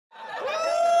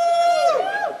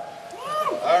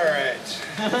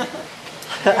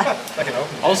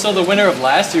Also, the winner of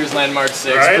last year's Landmark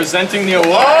 6, right. presenting the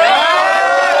award.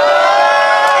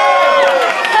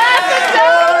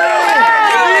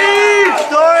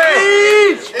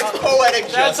 It's poetic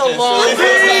justice. That's a long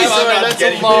That's That's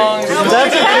a long Look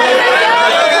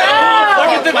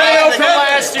at the video from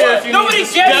last year. If you Nobody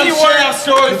gets the award out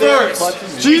story first.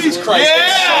 Jesus Christ.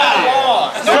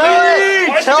 Yeah!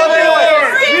 Tell me what.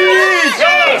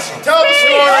 Tell the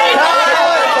story.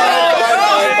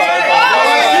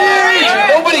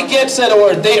 Nobody gets that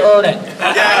award, they earn it.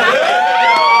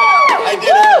 I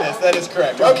did earn this, that is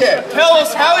correct. Okay. Tell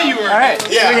us how you were. Alright.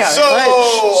 Yeah, so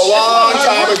a long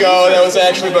time ago, that was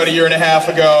actually about a year and a half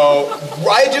ago,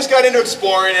 I just got into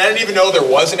exploring, and I didn't even know there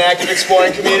was an active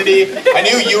exploring community. I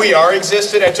knew UER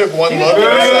existed, I took one look and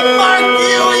I said, fuck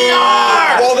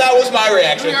UER! Well, that was my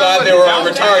reaction. I thought they were all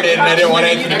retarded and I didn't want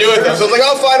anything to do with them. So I was like,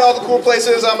 I'll find all the cool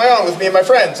places on my own with me and my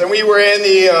friends. And we were in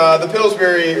the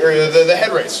Pillsberry, or the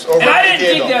head race over And I at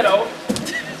didn't dig that out.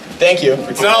 Thank you.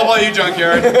 It's not all about you,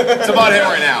 Junkyard. It's about him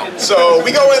right now. So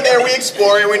we go in there, we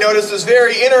explore, and we notice this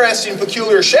very interesting,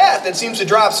 peculiar shaft that seems to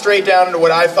drop straight down into what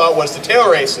I thought was the tail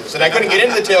races. And I couldn't get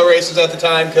into the tail races at the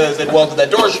time because they'd welded that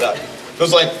door shut. It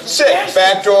was like, sick,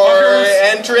 backdoor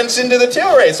entrance into the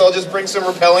tail race. I'll just bring some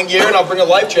rappelling gear and I'll bring a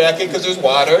life jacket because there's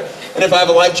water. And if I have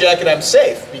a life jacket, I'm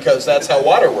safe because that's how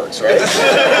water works, right?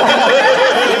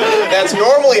 That's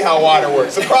normally how water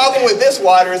works. The problem with this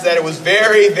water is that it was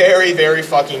very, very, very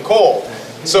fucking cold.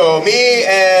 So me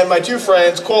and my two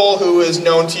friends, Cole, who is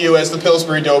known to you as the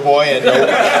Pillsbury Doughboy and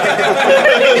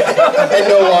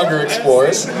no longer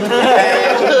explores,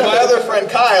 and my other friend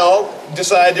Kyle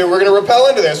decided we're going to rappel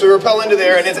into there. So we rappel into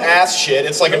there and it's ass shit.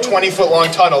 It's like a 20-foot long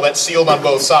tunnel that's sealed on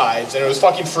both sides and it was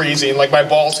fucking freezing. Like my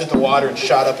balls hit the water and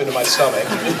shot up into my stomach.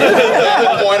 At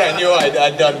that point I knew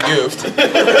I'd done goofed.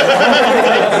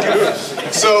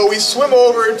 So we swim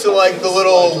over to like the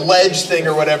little ledge thing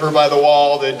or whatever by the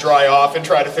wall to dry off and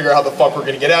try to figure out how the fuck we're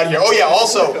going to get out of here. Oh yeah,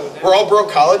 also, we're all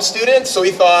broke college students, so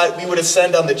we thought we would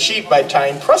ascend on the cheap by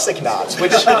tying prusik knots,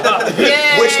 which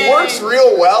works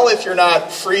real well if you're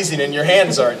not freezing and your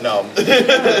hands aren't numb.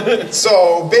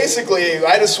 So basically,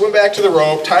 I had to swim back to the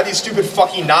rope, tie these stupid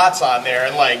fucking knots on there,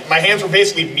 and like, my hands were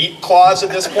basically meat claws at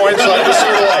this point, so I just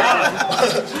sort of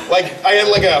like I had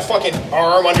like a fucking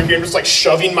arm under here, just like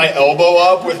shoving my elbow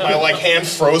up with my like hand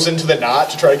frozen to the knot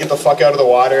to try to get the fuck out of the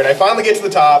water, and I finally get to the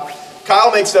top.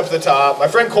 Kyle makes it up to the top. My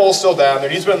friend Cole's still down there.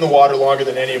 He's been in the water longer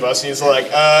than any of us, and he's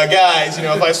like, guys, you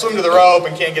know, if I swim to the rope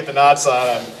and can't get the knots on,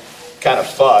 I'm kind of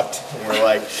fucked. And we're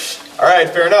like, all right,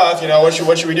 fair enough, you know, what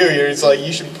should we do here? He's like,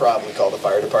 you should probably call the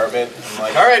fire department. I'm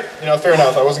like, all right, you know, fair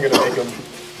enough. I wasn't going to make him,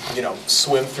 you know,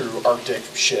 swim through Arctic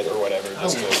shit or whatever.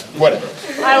 Just whatever.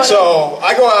 So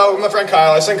I go out with my friend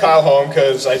Kyle. I send Kyle home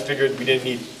because I figured we didn't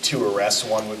need 2 arrests.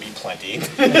 1 would be plenty.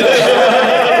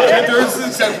 This is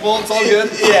acceptable. It's all good.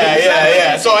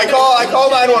 Yeah. So I call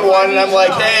 911 and I'm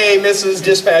like, hey, Mrs.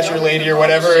 Dispatcher lady or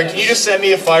whatever, can you just send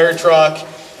me a fire truck?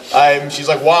 She's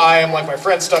like, why? I'm like, my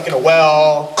friend's stuck in a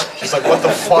well. She's like, what the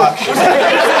fuck?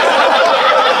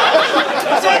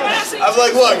 I'm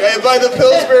like, look, by the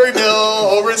Pillsbury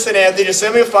Mill over in St. Anthony, just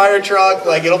send me a fire truck,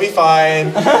 like, it'll be fine.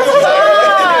 It's like,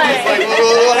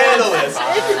 we'll handle this.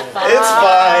 It's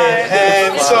fine.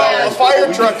 And so a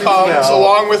fire truck comes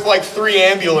along with like 3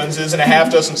 ambulances and a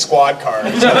half dozen squad cars.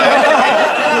 I'm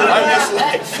just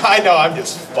like, I know, I'm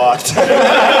just fucked.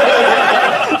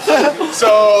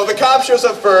 So the cop shows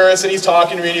up first and he's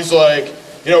talking to me and he's like,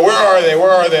 you know, where are they,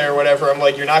 or whatever. I'm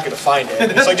like, you're not going to find it.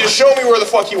 And he's like, just show me where the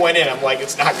fuck you went in. I'm like,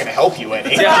 it's not going to help you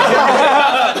any. And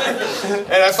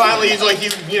I finally, he's like,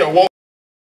 you know, won't.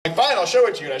 I'm like, fine, I'll show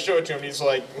it to you. And I show it to him and he's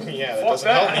like, yeah, that doesn't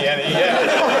help me any. Yeah.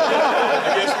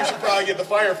 I guess we should probably get the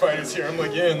firefighters here. I'm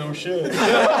like, yeah, no shit.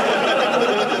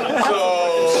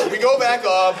 So we go back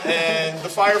up and the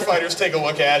firefighters take a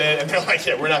look at it and they're like,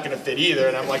 yeah, we're not going to fit either.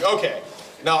 And I'm like, okay.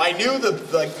 Now, I knew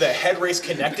the head race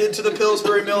connected to the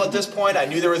Pillsbury Mill at this point. I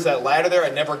knew there was that ladder there.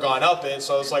 I'd never gone up it.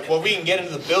 So I was like, well, if we can get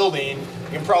into the building,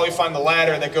 we can probably find the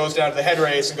ladder that goes down to the head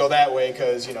race and go that way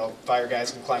because, you know, fire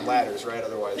guys can climb ladders, right?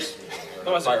 Otherwise, you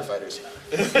know, firefighters.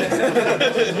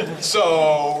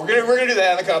 So we're gonna do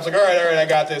that. And the cop's like, all right, I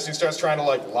got this. He starts trying to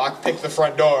like lockpick the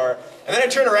front door. And then I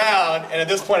turn around, and at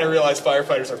this point I realize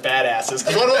firefighters are badasses.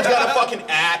 Because one of them's got a fucking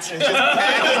axe and is just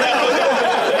banging out the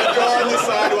door on the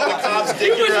side while the cop's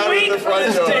digging around with the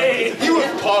front door. He was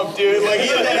pumped, dude. Like, he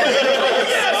had that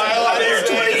smile on his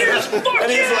face.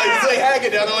 And he's like hacking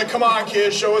down. They're like, come on,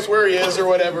 kid, show us where he is or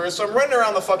whatever. So I'm running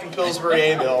around the fucking Pillsbury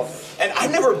A-Mill. And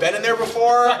I've never been in there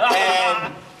before,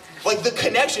 and like the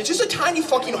connection, it's just a tiny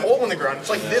fucking hole in the ground. It's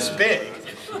like this big.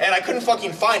 And I couldn't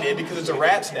fucking find it because there's a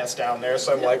rat's nest down there.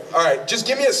 So I'm like, all right, just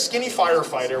give me a skinny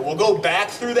firefighter. We'll go back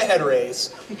through the head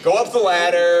race, go up the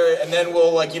ladder, and then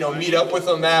we'll like, meet up with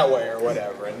them that way or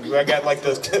whatever. And I got like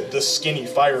the skinny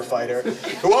firefighter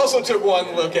who also took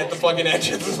one look at the fucking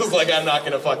entrance and was like, I'm not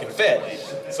gonna fucking fit.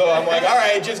 So I'm like, all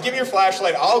right, just give me your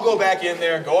flashlight. I'll go back in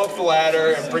there, go up the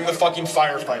ladder, and bring the fucking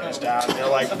firefighters down. And they're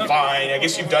like, fine. I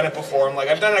guess you've done it before. I'm like,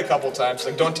 I've done it a couple times.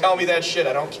 Like, don't tell me that shit.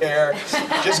 I don't care.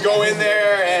 Just go in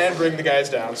there and bring the guys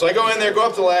down. So I go in there, go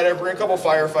up the ladder, bring a couple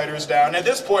firefighters down. And at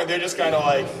this point, they're just kind of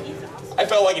like, I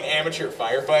felt like an amateur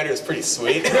firefighter. It was pretty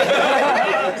sweet. They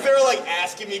were like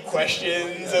asking me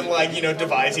questions and like,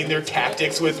 devising their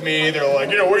tactics with me. They're like,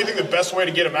 what do you think the best way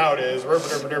to get them out is?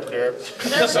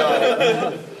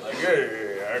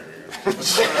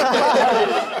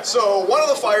 So one of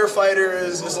the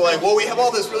firefighters is like, well, we have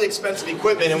all this really expensive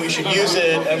equipment and we should use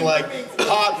it and like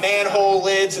pop manhole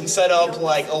lids and set up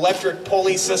like electric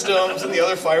pulley systems. And the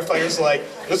other firefighter's like,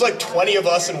 there's like 20 of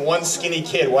us and one skinny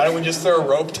kid. Why don't we just throw a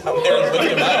rope down there and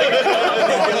lift him out? And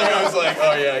the other guy was like,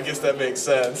 oh yeah, I guess that makes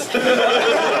sense.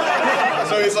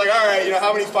 So he's like, all right,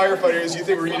 how many firefighters do you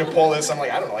think we need to pull this? I'm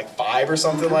like, I don't know, like 5 or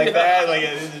something like that. Like,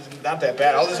 it's not that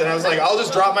bad. I was like, I'll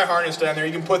just drop my harness down there.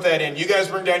 You can put that in. You guys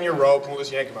bring down your rope and we'll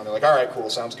just yank him out. They're like, all right, cool,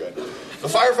 sounds good. The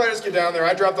firefighters get down there.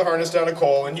 I drop the harness down to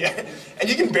Cole, and you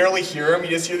can barely hear him. You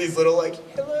just hear these little like,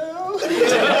 hello. You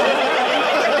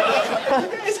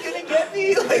guys gonna get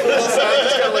me? Like little sounds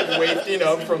just kind of like wafting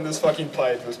up from this fucking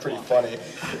pipe. It was pretty funny.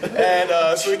 And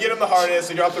so we get him the harness.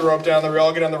 We drop the rope down there. We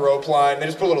all get on the rope line. They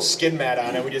just put a little skid mat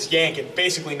on it. We just yank it.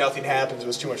 Basically nothing happens. It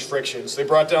was too much friction. So they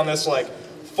brought down this like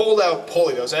fold-out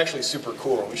pulley that was actually super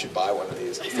cool, and we should buy one of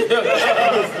these.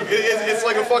 It's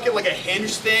like a fucking like a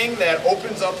hinge thing that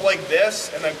opens up like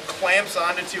this and then clamps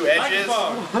onto 2 edges.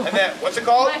 Microphone. And then what's it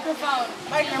called? Microphone.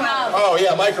 Oh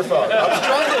yeah, microphone. I was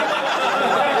trying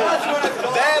to.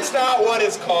 That's not what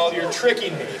it's called. You're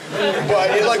tricking me.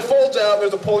 But it like folds out.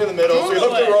 There's a pulley in the middle. So we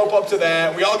hook the rope up to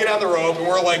that. We all get on the rope, and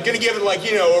we're like gonna give it like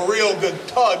a real good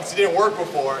tug because it didn't work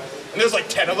before. And there's like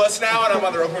 10 of us now, and I'm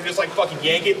on the rope, and we're just like fucking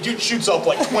yank it. Dude shoots up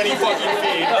like 20 fucking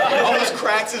feet, almost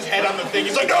cracks his head on the thing.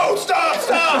 He's like, no, stop.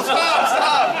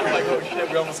 We're like, oh shit,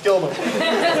 we almost killed him.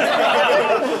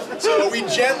 So we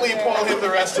gently pull him the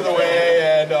rest of the way,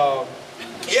 and and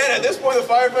at this point the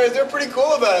firefighters, they're pretty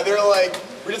cool about it. They're like,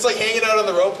 we're just like hanging out on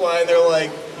the rope line. They're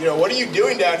like, what are you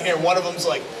doing down here? And one of them's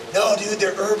like, no, dude,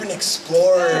 they're urban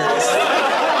explorers.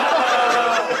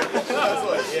 I was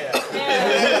like, yeah.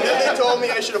 And then they told me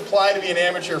I should apply to be an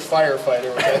amateur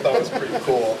firefighter, which I thought was pretty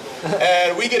cool.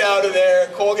 And we get out of there.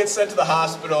 Cole gets sent to the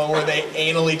hospital where they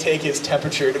anally take his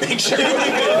temperature to make sure we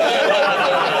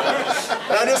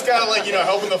And I'm just kind of like,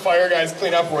 helping the fire guys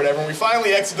clean up or whatever. And we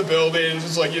finally exit the building. It's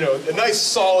just like, a nice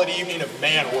solid evening of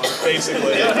man work,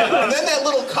 basically. And then that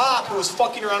little cop who was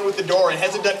fucking around with the door and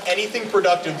hasn't done anything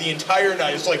productive the entire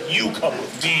night is like, you come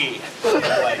with me. And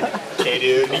I'm like, okay,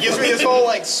 dude. And he gives me this whole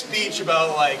like speech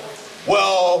about like,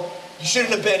 well, you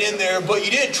shouldn't have been in there, but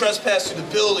you did trespass through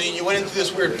the building. You went into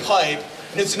this weird pipe,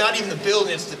 and it's not even the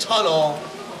building, it's the tunnel.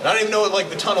 And I don't even know what like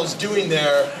the tunnel's doing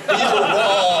there. But you were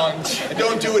wrong. And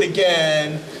don't do it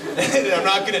again. And I'm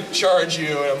not gonna charge you.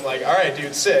 And I'm like, all right,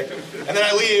 dude, sick. And then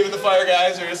I leave, and the fire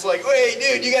guys are just like, wait,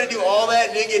 dude, you gotta do all that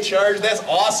and didn't get charged? That's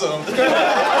awesome.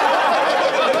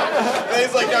 And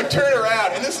he's like, now turn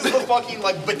around. And this is the fucking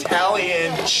like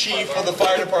battalion chief of the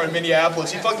fire department in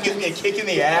Minneapolis. He fucking gives me a kick in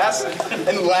the ass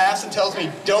and laughs and tells me,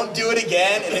 don't do it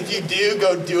again. And if you do,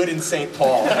 go do it in St.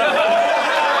 Paul.